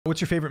What's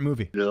your favorite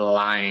movie? The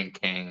Lion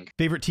King.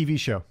 Favorite TV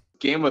show?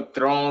 Game of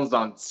Thrones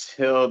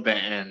until the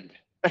end.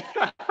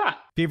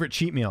 Favorite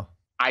cheat meal?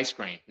 Ice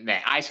cream.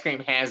 Man, ice cream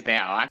hands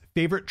down.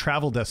 Favorite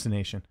travel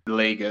destination?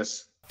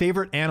 Vegas.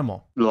 Favorite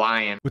animal?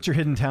 Lion. What's your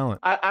hidden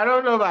talent? I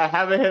don't know if I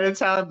have a hidden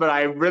talent, but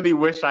I really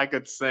wish I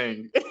could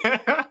sing.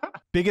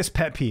 Biggest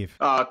pet peeve?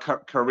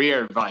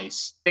 Career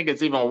advice. I think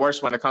it's even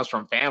worse when it comes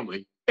from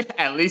family.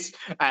 At least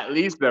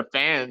the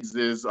fans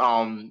is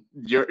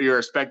you're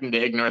expecting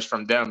the ignorance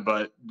from them,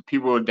 but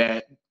people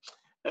that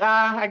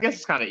I guess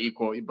it's kind of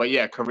equal. But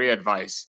yeah, career advice.